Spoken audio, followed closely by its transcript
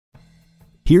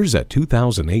Here's a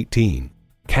 2018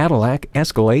 Cadillac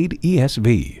Escalade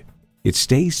ESV. It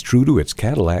stays true to its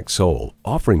Cadillac soul,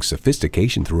 offering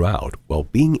sophistication throughout while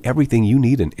being everything you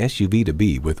need an SUV to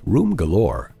be with room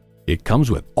galore. It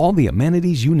comes with all the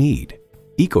amenities you need: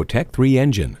 Ecotec 3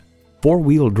 engine,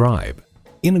 4-wheel drive,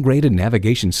 integrated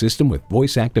navigation system with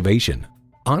voice activation,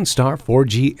 OnStar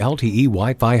 4G LTE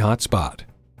Wi-Fi hotspot,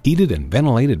 heated and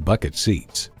ventilated bucket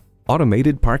seats,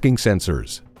 automated parking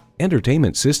sensors,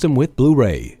 entertainment system with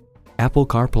Blu-ray, Apple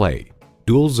CarPlay,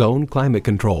 dual zone climate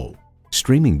control,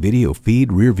 streaming video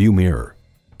feed rear-view mirror,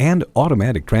 and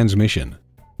automatic transmission.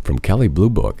 From Kelley Blue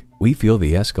Book, we feel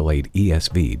the Escalade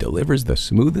ESV delivers the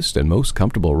smoothest and most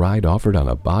comfortable ride offered on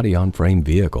a body-on-frame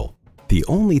vehicle. The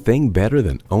only thing better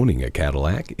than owning a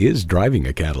Cadillac is driving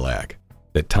a Cadillac.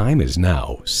 The time is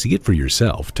now. See it for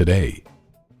yourself today.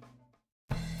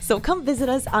 So come visit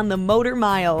us on the Motor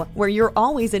Mile, where you're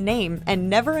always a name and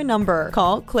never a number.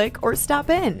 Call, click, or stop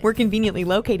in. We're conveniently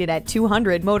located at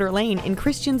 200 Motor Lane in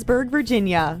Christiansburg,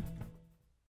 Virginia.